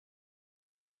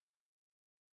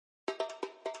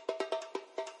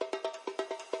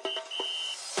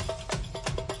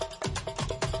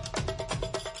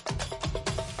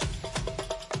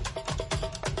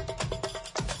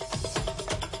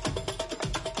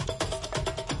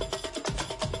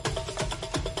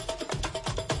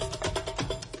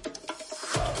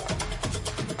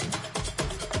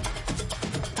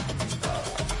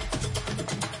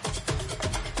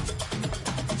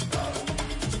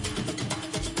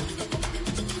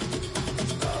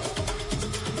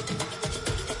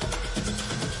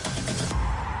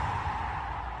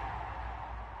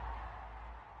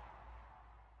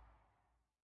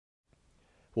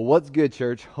Well, what's good,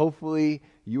 church? Hopefully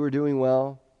you are doing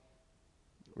well.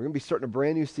 We're going to be starting a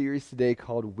brand new series today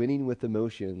called Winning with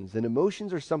Emotions. And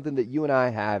emotions are something that you and I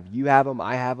have. You have them,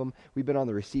 I have them. We've been on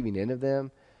the receiving end of them.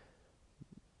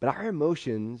 But our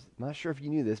emotions, I'm not sure if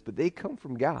you knew this, but they come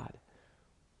from God.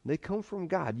 They come from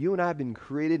God. You and I have been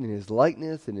created in His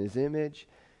likeness and His image,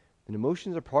 and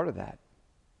emotions are part of that.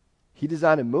 He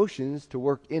designed emotions to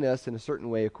work in us in a certain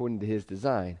way according to His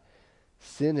design.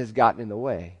 Sin has gotten in the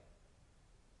way.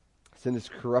 Sin has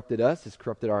corrupted us, has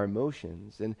corrupted our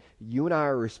emotions. And you and I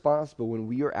are responsible when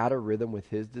we are out of rhythm with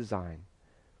His design.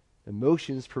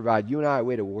 Emotions provide you and I a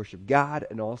way to worship God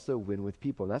and also win with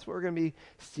people. And that's what we're going to be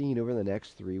seeing over the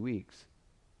next 3 weeks.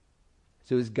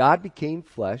 So as God became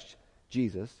flesh,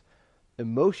 Jesus,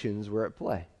 emotions were at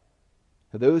play.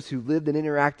 Those who lived and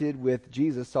interacted with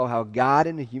Jesus saw how God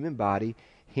in the human body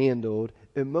handled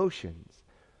emotions.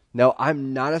 Now,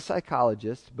 I'm not a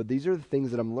psychologist, but these are the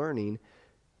things that I'm learning.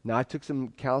 Now, I took some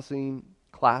counseling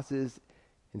classes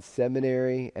in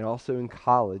seminary and also in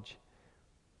college.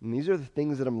 And these are the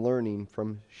things that I'm learning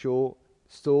from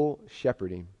soul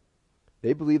shepherding.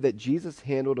 They believe that Jesus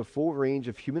handled a full range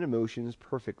of human emotions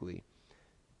perfectly.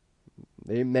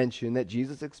 They mention that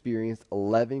Jesus experienced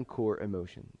 11 core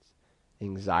emotions: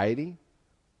 anxiety,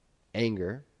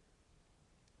 anger,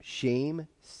 shame,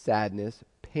 sadness,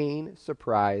 pain,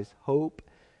 surprise, hope,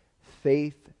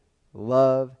 faith,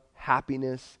 love,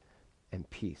 happiness, and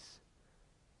peace.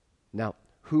 Now,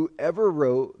 whoever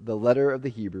wrote the letter of the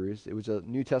Hebrews, it was a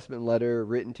New Testament letter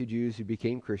written to Jews who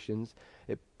became Christians.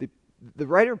 The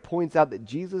writer points out that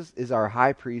Jesus is our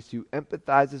high priest who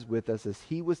empathizes with us as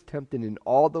He was tempted in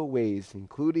all the ways,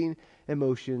 including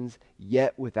emotions,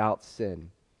 yet without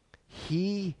sin.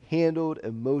 He handled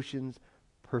emotions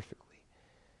perfectly.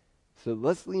 So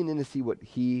let's lean in to see what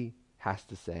He has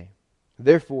to say.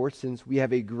 Therefore, since we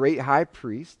have a great high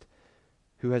priest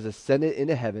who has ascended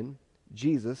into heaven,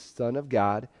 Jesus, Son of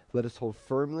God, let us hold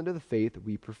firmly to the faith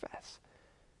we profess.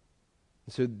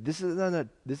 So this is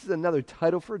another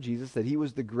title for Jesus, that He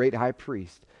was the great high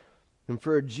priest. And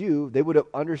for a Jew, they would have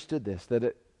understood this,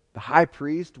 that the high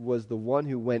priest was the one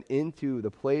who went into the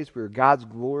place where God's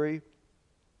glory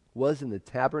was in the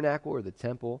tabernacle or the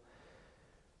temple.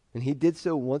 And He did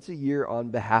so once a year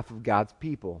on behalf of God's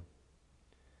people.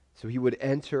 So He would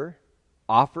enter,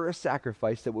 offer a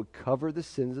sacrifice that would cover the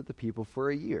sins of the people for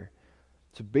a year.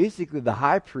 So basically, the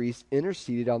high priest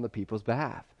interceded on the people's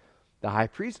behalf. The high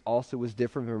priest also was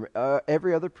different from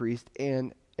every other priest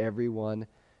and everyone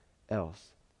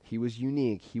else. He was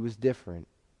unique. He was different.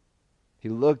 He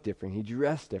looked different. He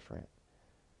dressed different.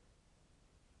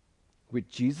 With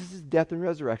Jesus' death and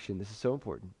resurrection, this is so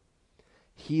important,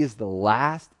 He is the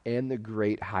last and the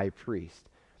great high priest,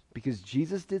 because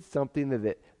Jesus did something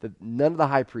that none of the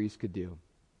high priests could do.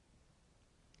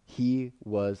 He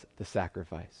was the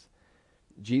sacrifice.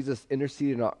 Jesus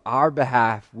interceded on our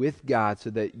behalf with God so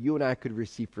that you and I could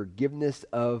receive forgiveness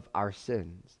of our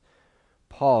sins.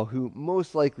 Paul, who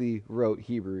most likely wrote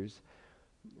Hebrews,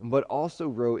 but also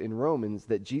wrote in Romans,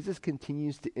 that Jesus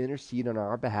continues to intercede on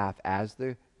our behalf as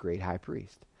the great high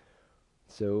priest.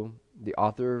 So the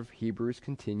author of Hebrews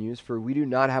continues, "For we do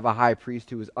not have a high priest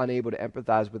who is unable to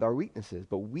empathize with our weaknesses,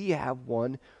 but we have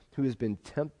one who has been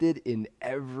tempted in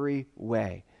every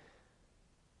way,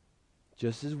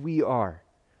 just as we are,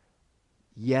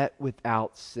 yet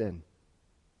without sin."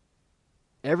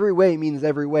 Every way means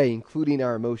every way, including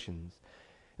our emotions.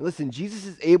 And listen, Jesus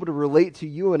is able to relate to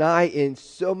you and I in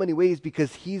so many ways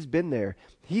because He's been there.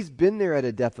 He's been there at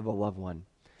a death of a loved one.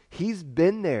 He's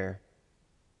been there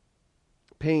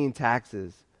paying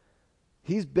taxes.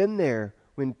 He's been there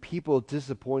when people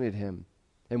disappointed Him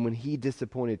and when He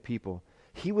disappointed people.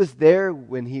 He was there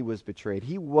when He was betrayed.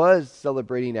 He was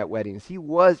celebrating at weddings. He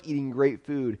was eating great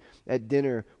food at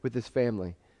dinner with His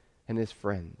family and His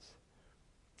friends.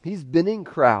 He's been in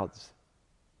crowds.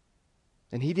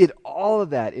 And He did all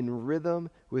of that in rhythm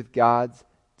with God's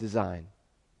design.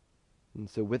 And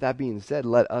so with that being said,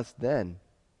 let us then,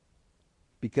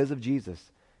 because of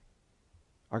Jesus,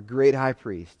 our great high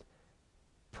priest,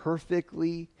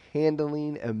 perfectly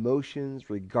handling emotions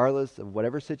regardless of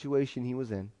whatever situation He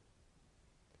was in,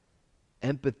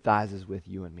 empathizes with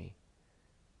you and me,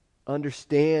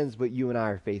 understands what you and I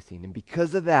are facing. And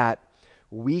because of that,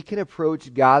 we can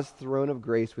approach God's throne of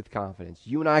grace with confidence.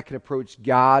 You and I can approach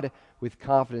God with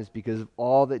confidence because of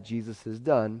all that Jesus has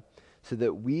done, so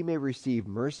that we may receive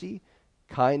mercy,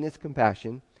 kindness,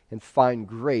 compassion, and find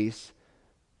grace,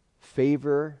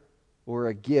 favor, or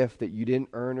a gift that you didn't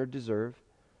earn or deserve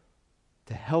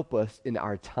to help us in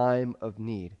our time of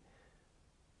need.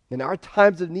 And our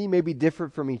times of need may be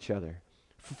different from each other.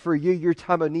 For you, your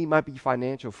time of need might be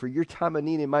financial. For your time of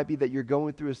need, it might be that you're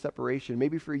going through a separation.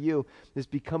 Maybe for you, it's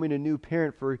becoming a new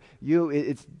parent. For you,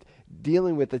 it's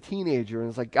dealing with a teenager, and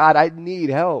it's like, God, I need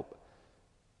help.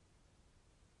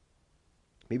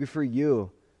 Maybe for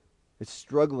you, it's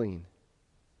struggling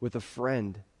with a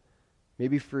friend.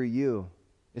 Maybe for you,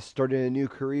 it's starting a new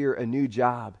career, a new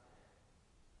job.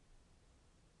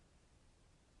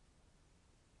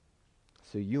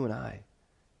 So you and I,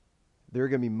 there are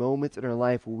going to be moments in our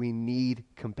life where we need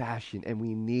compassion and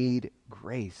we need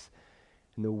grace.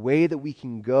 And the way that we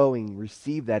can go and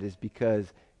receive that is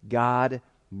because God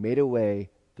made a way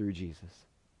through Jesus.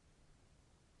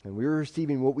 And we're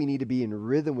receiving what we need to be in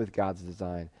rhythm with God's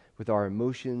design, with our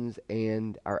emotions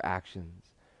and our actions.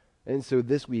 And so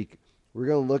this week, we're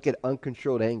going to look at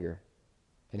uncontrolled anger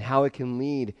and how it can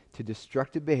lead to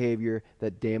destructive behavior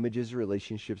that damages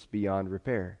relationships beyond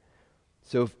repair.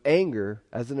 So if anger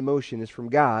as an emotion is from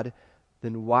God,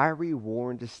 then why are we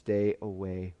warned to stay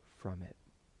away from it?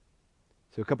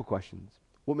 So a couple questions.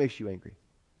 What makes you angry?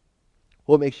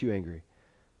 What makes you angry?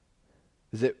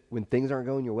 Is it when things aren't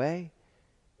going your way?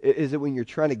 Is it when you're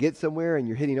trying to get somewhere and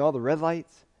you're hitting all the red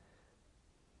lights?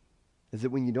 Is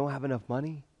it when you don't have enough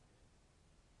money?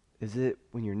 Is it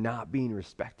when you're not being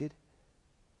respected?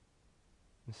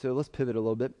 And so let's pivot a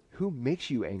little bit. Who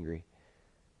makes you angry?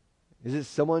 Is it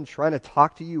someone trying to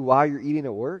talk to you while you're eating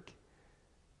at work?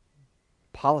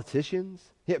 Politicians?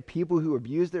 Yeah, people who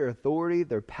abuse their authority,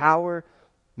 their power,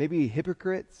 maybe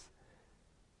hypocrites?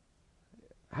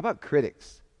 How about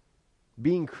critics?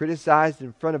 Being criticized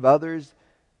in front of others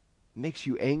makes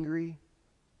you angry.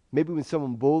 Maybe when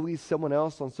someone bullies someone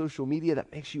else on social media,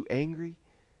 that makes you angry.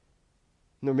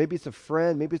 Or maybe it's a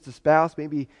friend, maybe it's a spouse,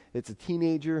 maybe it's a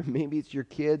teenager, maybe it's your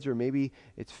kids, or maybe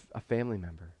it's a family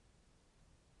member.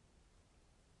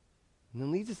 And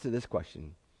then leads us to this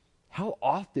question. How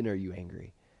often are you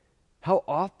angry? How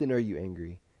often are you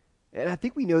angry? And I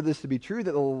think we know this to be true,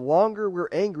 that the longer we're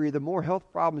angry, the more health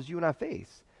problems you and I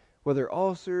face, whether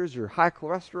ulcers or high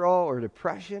cholesterol or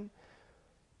depression.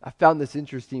 I found this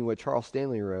interesting, what Charles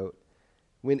Stanley wrote.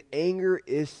 When anger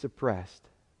is suppressed,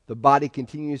 the body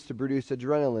continues to produce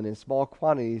adrenaline in small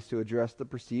quantities to address the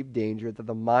perceived danger that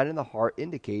the mind and the heart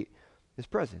indicate is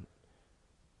present.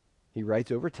 He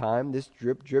writes, over time, this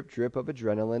drip, drip, drip of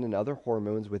adrenaline and other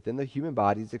hormones within the human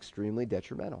body is extremely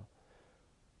detrimental.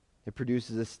 It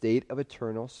produces a state of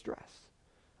eternal stress,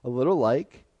 a little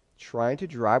like trying to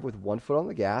drive with one foot on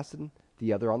the gas and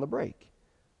the other on the brake.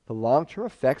 The long-term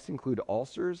effects include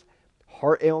ulcers,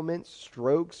 heart ailments,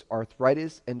 strokes,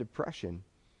 arthritis, and depression.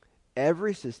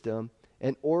 Every system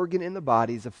and organ in the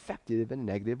body is affected in a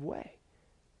negative way.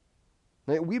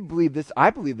 Now, we believe this,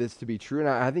 I believe this to be true, and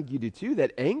I think you do too,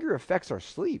 that anger affects our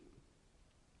sleep.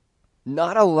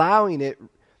 Not allowing it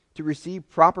to receive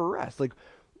proper rest. Like,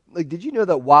 did you know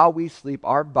that while we sleep,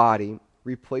 our body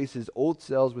replaces old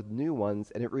cells with new ones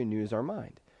and it renews our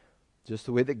mind? Just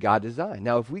the way that God designed.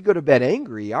 Now, if we go to bed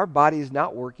angry, our body is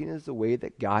not working as the way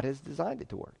that God has designed it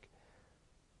to work.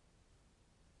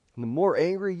 And the more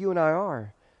angry you and I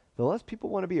are, the less people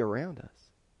want to be around us.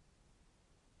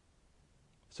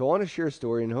 So I want to share a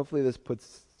story, and hopefully this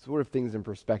puts sort of things in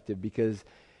perspective, because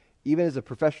even as a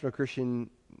professional Christian,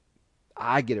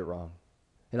 I get it wrong.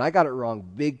 And I got it wrong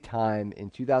big time in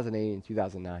 2008 and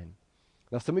 2009.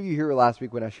 Now, some of you here last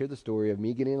week when I shared the story of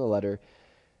me getting a letter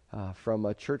from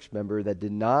a church member that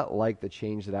did not like the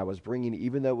change that I was bringing,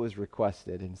 even though it was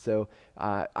requested. And so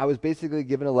I was basically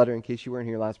given a letter, in case you weren't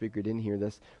here last week or didn't hear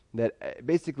this, that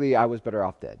basically I was better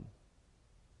off dead.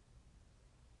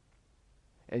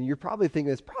 And you're probably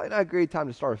thinking it's probably not a great time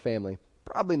to start a family.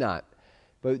 Probably not.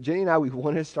 But Jenny and I, we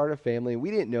wanted to start a family, and we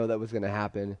didn't know that was going to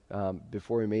happen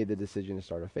before we made the decision to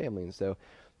start a family. And so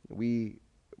we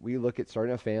look at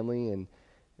starting a family, and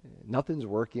nothing's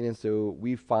working. And so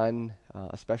we find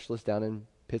a specialist down in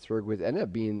Pittsburgh, which ended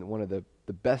up being one of the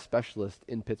best specialists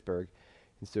in Pittsburgh.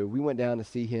 And so we went down to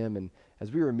see him, and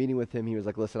as we were meeting with him, he was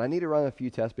like, listen, I need to run a few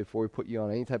tests before we put you on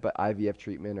any type of IVF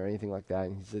treatment or anything like that.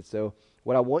 And he said, so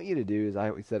what I want you to do is,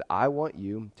 he said, I want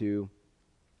you to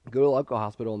go to a local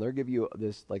hospital, and they'll give you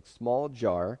this like small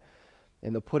jar,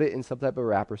 and they'll put it in some type of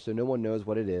wrapper so no one knows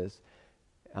what it is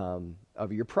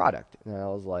of your product. And I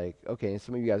was like, okay, and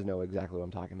some of you guys know exactly what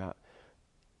I'm talking about.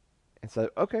 And so,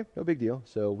 okay, no big deal.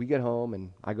 So we get home,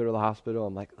 and I go to the hospital.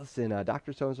 I'm like, listen,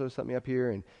 Dr. So-and-so sent me up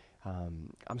here, and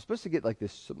I'm supposed to get like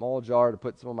this small jar to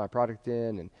put some of my product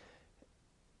in,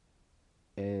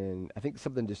 and I think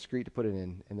something discreet to put it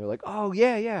in. And they're like, oh,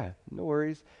 yeah, no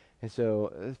worries. And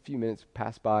so a few minutes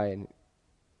pass by, and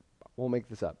we'll make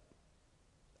this up.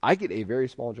 I get a very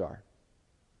small jar.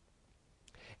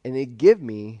 And they give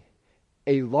me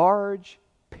a large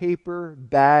paper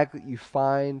bag that you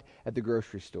find at the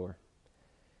grocery store.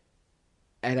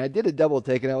 And I did a double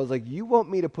take, and I was like, you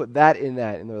want me to put that in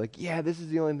that? And they're like, yeah, this is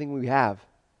the only thing we have.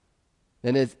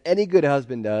 And as any good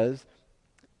husband does,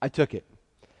 I took it.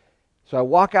 So I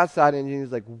walk outside, and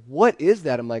he's like, what is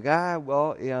that? I'm like,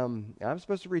 I'm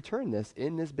supposed to return this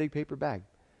in this big paper bag.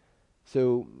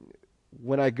 So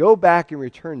when I go back and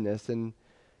return this, and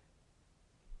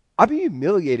I'll be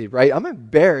humiliated, right? I'm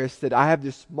embarrassed that I have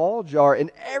this small jar,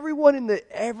 and everyone in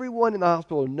the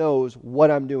hospital knows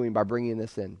what I'm doing by bringing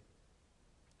this in.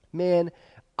 Man,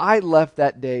 I left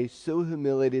that day so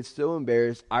humiliated, so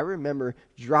embarrassed. I remember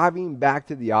driving back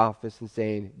to the office and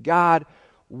saying, God,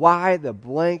 why the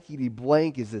blankety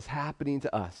blank is this happening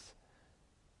to us?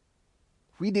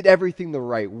 We did everything the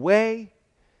right way.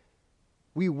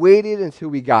 We waited until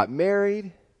we got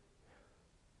married.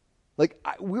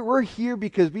 We're here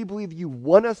because we believe you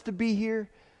want us to be here.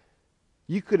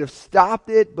 You could have stopped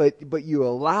it, but you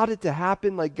allowed it to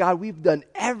happen. Like, God, we've done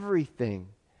everything.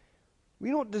 We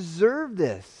don't deserve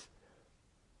this.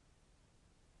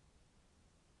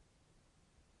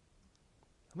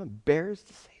 I'm embarrassed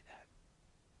to say that.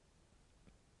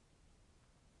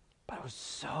 But I was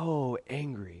so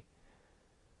angry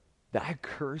that I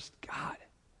cursed God.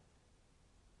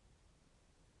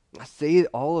 I say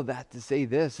all of that to say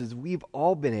this, is we've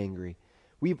all been angry.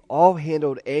 We've all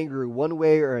handled anger one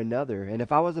way or another. And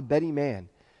if I was a betting man,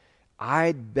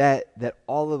 I'd bet that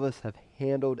all of us have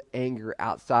handled anger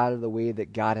outside of the way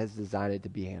that God has designed it to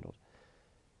be handled.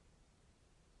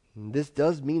 And this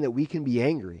does mean that we can be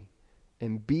angry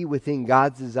and be within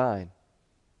God's design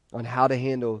on how to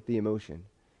handle the emotion.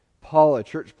 Paul, a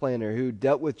church planner who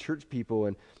dealt with church people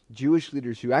and Jewish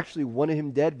leaders who actually wanted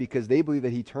him dead because they believed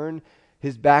that he turned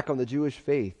his back on the Jewish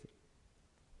faith,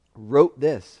 wrote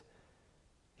this.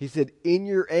 He said, in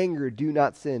your anger, do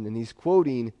not sin. And he's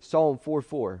quoting Psalm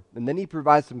 4:4. And then he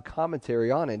provides some commentary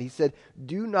on it. He said,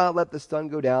 do not let the sun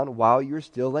go down while you're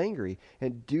still angry.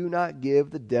 And do not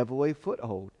give the devil a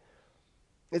foothold.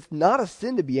 It's not a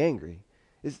sin to be angry.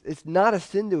 It's not a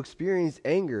sin to experience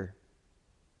anger.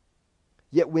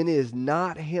 Yet when it is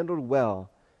not handled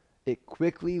well, it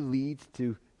quickly leads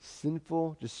to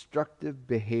sinful, destructive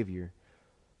behavior.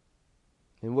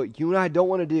 And what you and I don't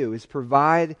want to do is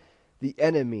provide the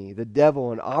enemy, the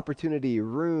devil, an opportunity,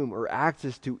 room, or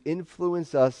access to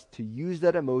influence us to use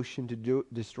that emotion to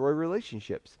destroy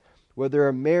relationships, whether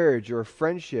a marriage or a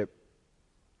friendship,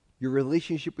 your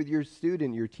relationship with your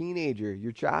student, your teenager,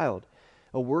 your child,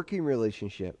 a working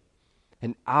relationship,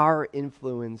 and our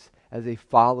influence as a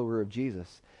follower of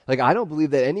Jesus. I don't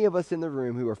believe that any of us in the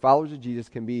room who are followers of Jesus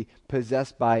can be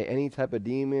possessed by any type of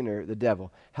demon or the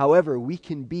devil. However, we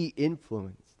can be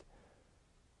influenced.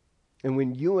 And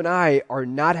when you and I are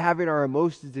not having our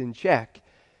emotions in check,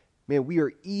 man, we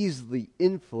are easily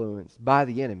influenced by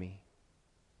the enemy.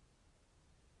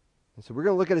 And so we're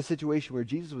going to look at a situation where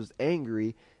Jesus was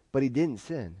angry, but he didn't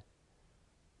sin.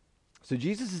 So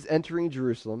Jesus is entering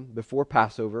Jerusalem before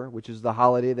Passover, which is the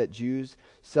holiday that Jews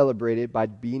celebrated by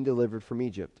being delivered from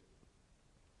Egypt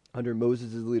under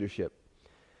Moses' leadership.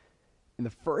 In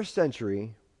the first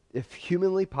century, if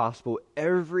humanly possible,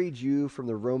 every Jew from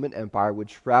the Roman Empire would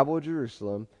travel to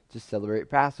Jerusalem to celebrate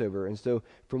Passover. And so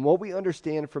from what we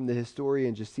understand from the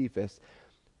historian Josephus,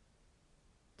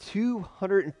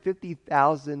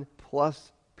 250,000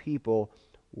 plus people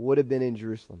would have been in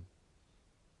Jerusalem.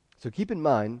 So keep in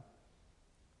mind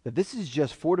that this is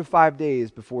just 4 to 5 days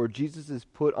before Jesus is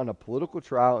put on a political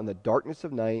trial in the darkness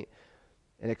of night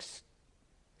and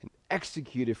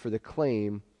executed for the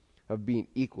claim of being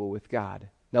equal with God.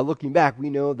 Now, looking back, we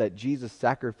know that Jesus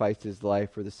sacrificed his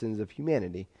life for the sins of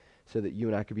humanity so that you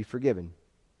and I could be forgiven.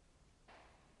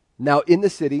 Now, in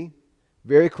the city,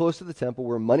 very close to the temple,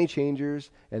 were money changers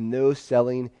and those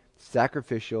selling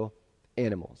sacrificial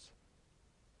animals.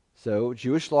 So,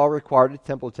 Jewish law required a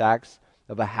temple tax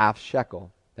of a half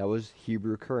shekel. That was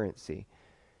Hebrew currency.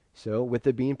 So, with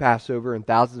it being Passover and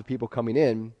thousands of people coming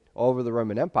in all over the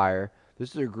Roman Empire,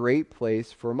 this is a great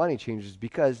place for money changers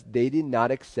because they did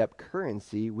not accept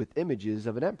currency with images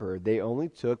of an emperor. They only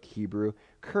took Hebrew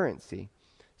currency.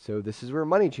 So this is where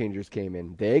money changers came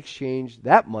in. They exchanged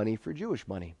that money for Jewish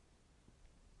money.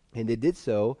 And they did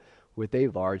so with a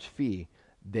large fee.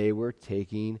 They were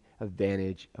taking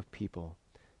advantage of people.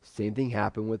 Same thing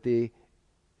happened with the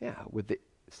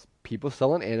people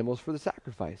selling animals for the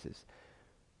sacrifices.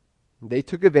 They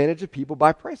took advantage of people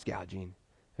by price gouging.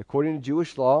 According to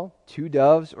Jewish law, 2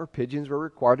 doves or pigeons were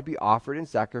required to be offered in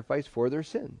sacrifice for their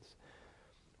sins.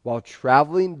 While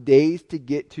traveling days to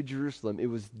get to Jerusalem, it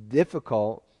was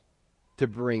difficult to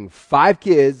bring 5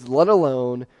 kids, let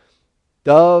alone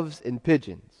doves and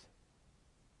pigeons.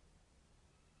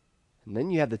 And then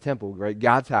you have the temple, right?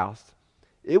 God's house.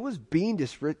 It was being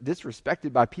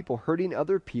disrespected by people hurting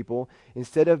other people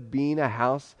instead of being a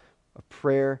house of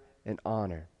prayer and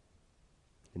honor.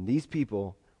 And these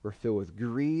people were filled with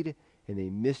greed and they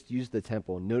misused the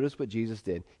temple. Notice what Jesus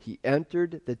did. He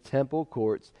entered the temple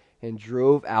courts and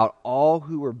drove out all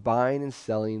who were buying and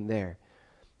selling there.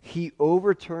 He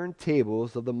overturned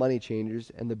tables of the money changers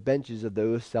and the benches of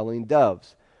those selling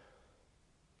doves.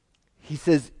 He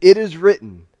says, "It is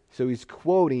written." So he's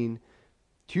quoting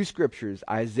two scriptures,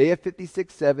 Isaiah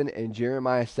 56:7 and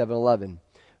Jeremiah 7:11.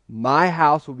 "My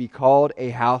house will be called a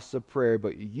house of prayer,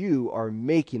 but you are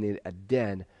making it a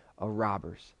den of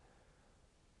robbers."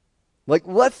 Like,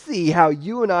 let's see how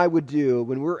you and I would do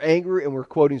when we're angry and we're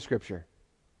quoting scripture.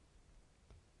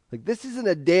 Like, this isn't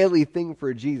a daily thing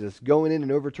for Jesus, going in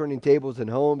and overturning tables in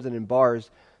homes and in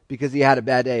bars because he had a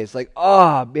bad day. It's like,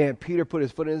 oh, man, Peter put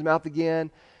his foot in his mouth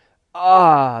again.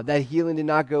 That healing did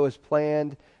not go as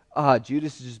planned.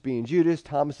 Judas is just being Judas.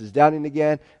 Thomas is doubting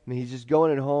again. I mean, he's just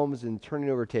going in homes and turning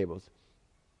over tables.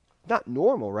 Not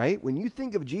normal, right? When you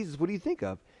think of Jesus, what do you think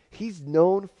of? He's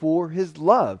known for his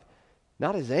love,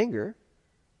 not his anger.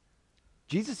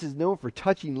 Jesus is known for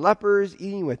touching lepers,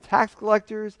 eating with tax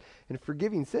collectors, and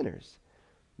forgiving sinners.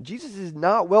 Jesus is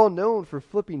not well known for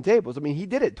flipping tables. I mean, he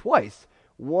did it twice.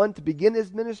 One to begin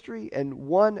his ministry and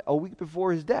one a week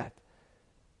before his death.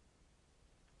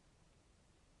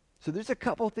 So there's a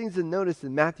couple things to notice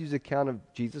in Matthew's account of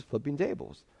Jesus flipping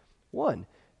tables. One,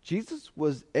 Jesus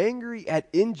was angry at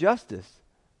injustice.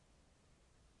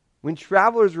 When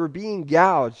travelers were being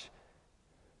gouged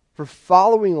for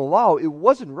following the law, it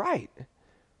wasn't right.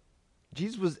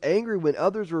 Jesus was angry when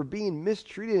others were being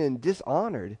mistreated and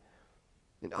dishonored.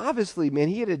 And obviously, man,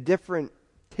 he had a different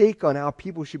take on how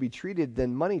people should be treated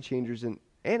than money changers and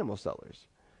animal sellers.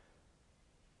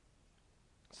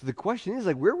 So the question is,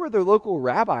 like, where were their local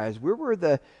rabbis? Where were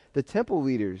the temple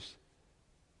leaders?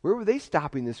 Where were they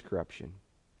stopping this corruption?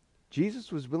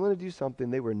 Jesus was willing to do something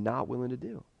they were not willing to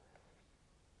do.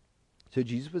 So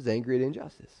Jesus was angry at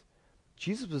injustice.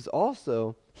 Jesus was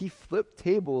also, he flipped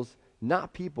tables,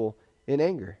 not people, in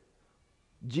anger.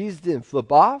 Jesus didn't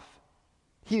flip off.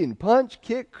 He didn't punch,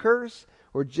 kick, curse,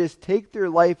 or just take their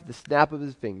life at the snap of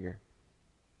his finger.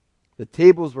 The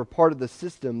tables were part of the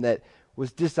system that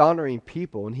was dishonoring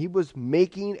people, and he was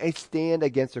making a stand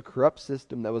against a corrupt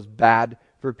system that was bad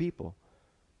for people.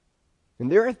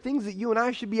 And there are things that you and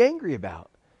I should be angry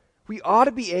about. We ought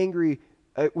to be angry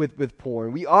with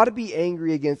porn. We ought to be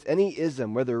angry against any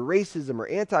ism, whether racism or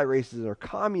anti-racism or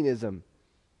communism.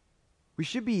 We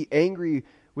should be angry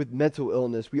with mental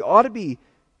illness. We ought to be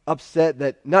upset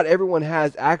that not everyone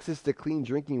has access to clean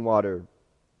drinking water.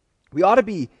 We ought to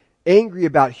be angry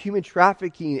about human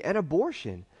trafficking and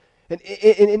abortion. And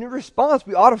in response,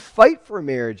 we ought to fight for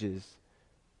marriages.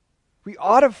 We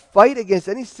ought to fight against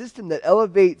any system that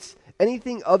elevates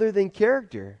anything other than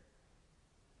character.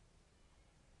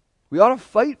 We ought to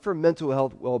fight for mental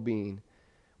health well-being.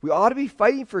 We ought to be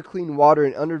fighting for clean water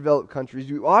in underdeveloped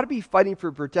countries. We ought to be fighting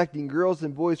for protecting girls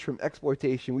and boys from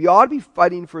exploitation. We ought to be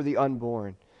fighting for the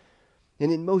unborn.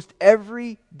 And in most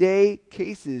everyday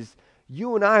cases,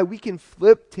 you and I, we can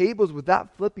flip tables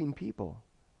without flipping people.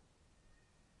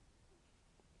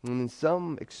 And in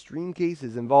some extreme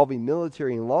cases involving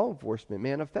military and law enforcement,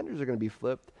 man, offenders are going to be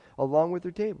flipped along with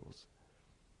their tables.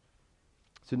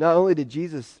 So not only did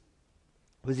Jesus,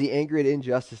 was he angry at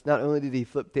injustice, not only did he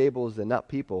flip tables and not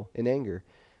people in anger,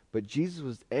 but Jesus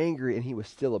was angry and he was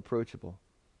still approachable.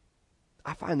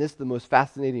 I find this the most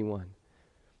fascinating one.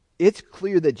 It's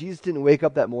clear that Jesus didn't wake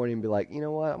up that morning and be like, you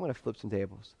know what, I'm going to flip some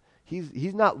tables.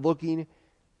 He's not looking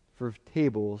for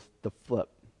tables to flip.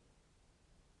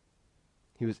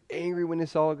 He was angry when he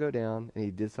saw it go down, and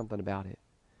he did something about it.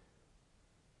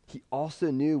 He also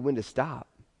knew when to stop.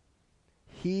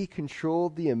 He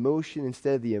controlled the emotion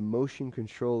instead of the emotion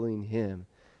controlling him.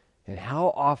 And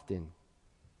how often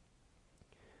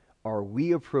are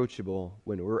we approachable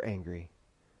when we're angry?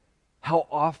 How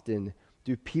often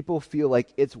do people feel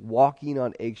like it's walking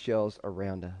on eggshells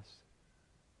around us?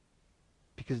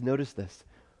 Because notice this.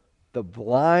 The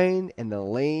blind and the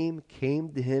lame came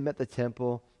to him at the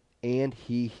temple, and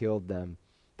he healed them.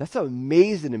 That's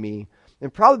amazing to me.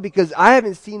 And probably because I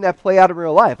haven't seen that play out in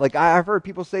real life. Like I've heard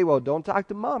people say, well, don't talk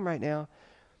to mom right now.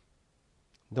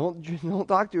 Don't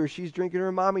talk to her. She's drinking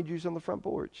her mommy juice on the front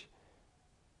porch.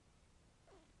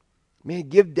 Man,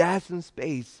 give dad some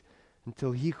space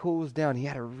until he cools down. He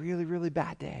had a really, really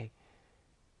bad day.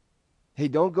 Hey,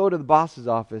 don't go to the boss's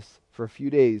office for a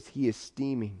few days. He is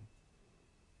steaming.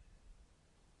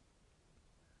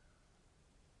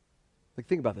 Like,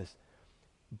 think about this.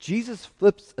 Jesus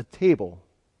flips a table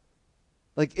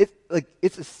Like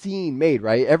it's a scene made,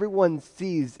 right? Everyone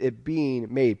sees it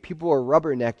being made. People are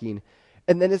rubbernecking.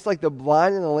 And then it's like the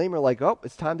blind and the lame are like, oh,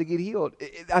 it's time to get healed.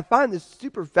 I find this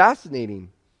super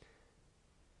fascinating.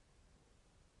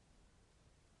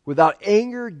 Without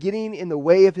anger getting in the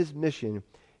way of his mission,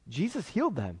 Jesus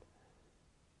healed them.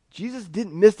 Jesus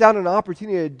didn't miss out on an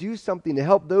opportunity to do something to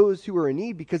help those who were in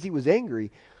need because he was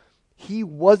angry. He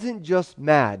wasn't just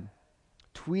mad,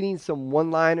 tweeting some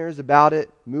one-liners about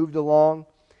it, moved along.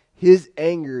 His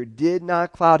anger did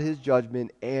not cloud his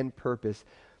judgment and purpose.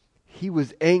 He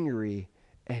was angry,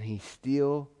 and he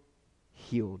still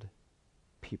healed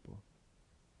people.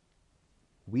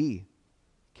 We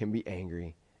can be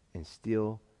angry and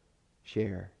still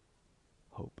share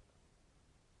hope.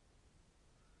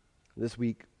 This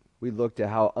week, we looked at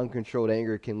how uncontrolled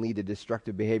anger can lead to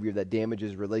destructive behavior that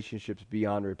damages relationships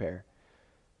beyond repair.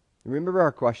 Remember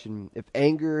our question, if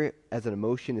anger as an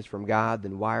emotion is from God,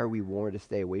 then why are we warned to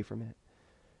stay away from it?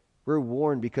 We're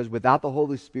warned because without the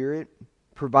Holy Spirit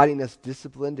providing us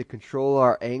discipline to control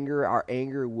our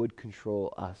anger would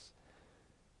control us.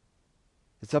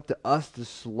 It's up to us to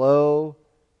slow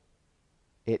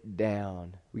it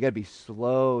down. We got to be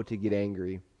slow to get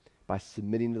angry by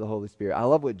submitting to the Holy Spirit. I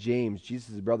love what James,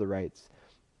 Jesus' brother, writes.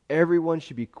 Everyone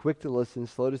should be quick to listen,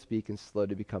 slow to speak, and slow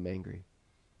to become angry.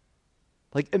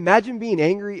 Like, imagine being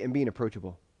angry and being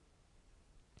approachable.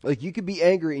 Like, you could be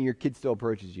angry and your kid still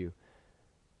approaches you.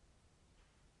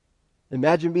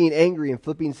 Imagine being angry and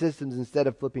flipping systems instead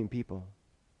of flipping people.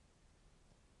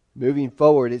 Moving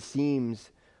forward, it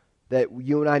seems that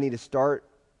you and I need to start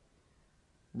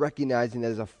recognizing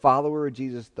that as a follower of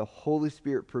Jesus, the Holy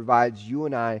Spirit provides you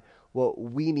and I what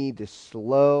we need to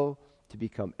slow to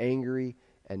become angry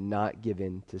and not give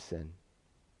in to sin.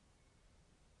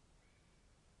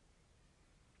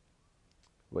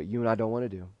 What you and I don't want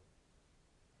to do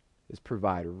is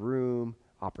provide room,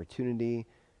 opportunity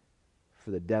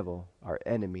for the devil, our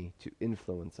enemy, to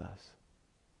influence us.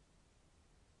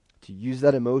 To use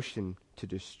that emotion to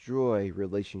destroy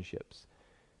relationships.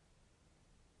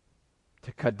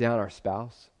 To cut down our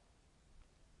spouse.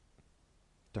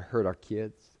 To hurt our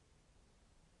kids.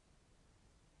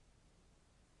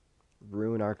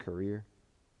 Ruin our career.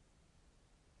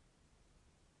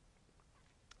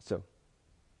 So,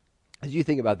 as you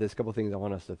think about this, a couple things I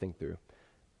want us to think through.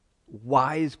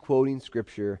 Why is quoting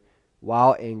Scripture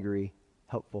while angry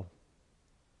helpful?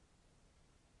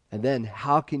 And then,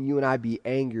 how can you and I be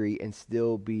angry and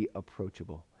still be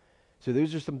approachable? So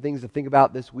those are some things to think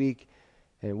about this week,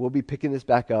 and we'll be picking this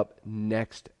back up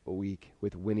next week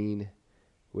with winning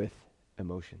with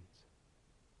emotions.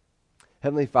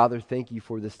 Heavenly Father, thank you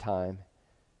for this time.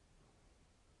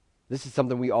 This is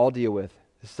something we all deal with.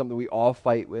 This is something we all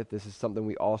fight with. This is something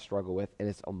we all struggle with, and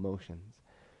it's emotions.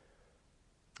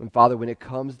 And Father, when it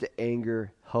comes to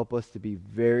anger, help us to be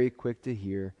very quick to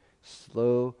hear,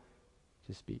 slow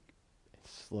to speak, and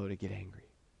slow to get angry.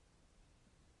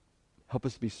 Help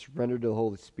us to be surrendered to the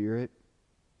Holy Spirit.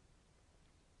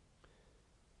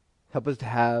 Help us to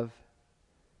have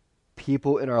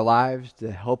people in our lives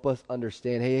to help us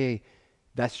understand, hey,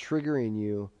 that's triggering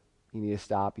you. You need to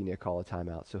stop. You need to call a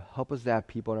timeout. So help us to have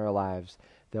people in our lives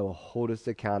that will hold us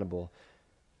accountable.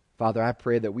 Father, I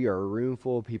pray that we are a room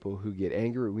full of people who get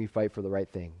angry and we fight for the right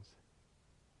things.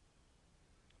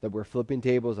 That we're flipping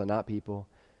tables and not people.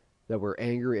 That we're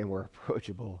angry and we're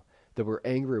approachable. That we're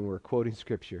angry and we're quoting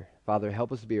Scripture. Father,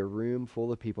 help us to be a room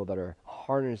full of people that are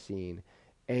harnessing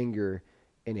anger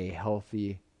in a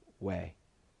healthy way.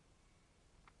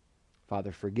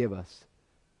 Father, forgive us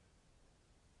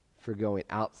for going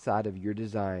outside of your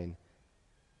design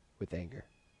with anger.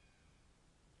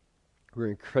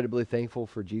 We're incredibly thankful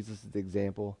for Jesus'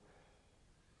 example.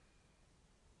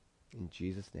 In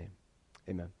Jesus' name,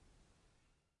 amen.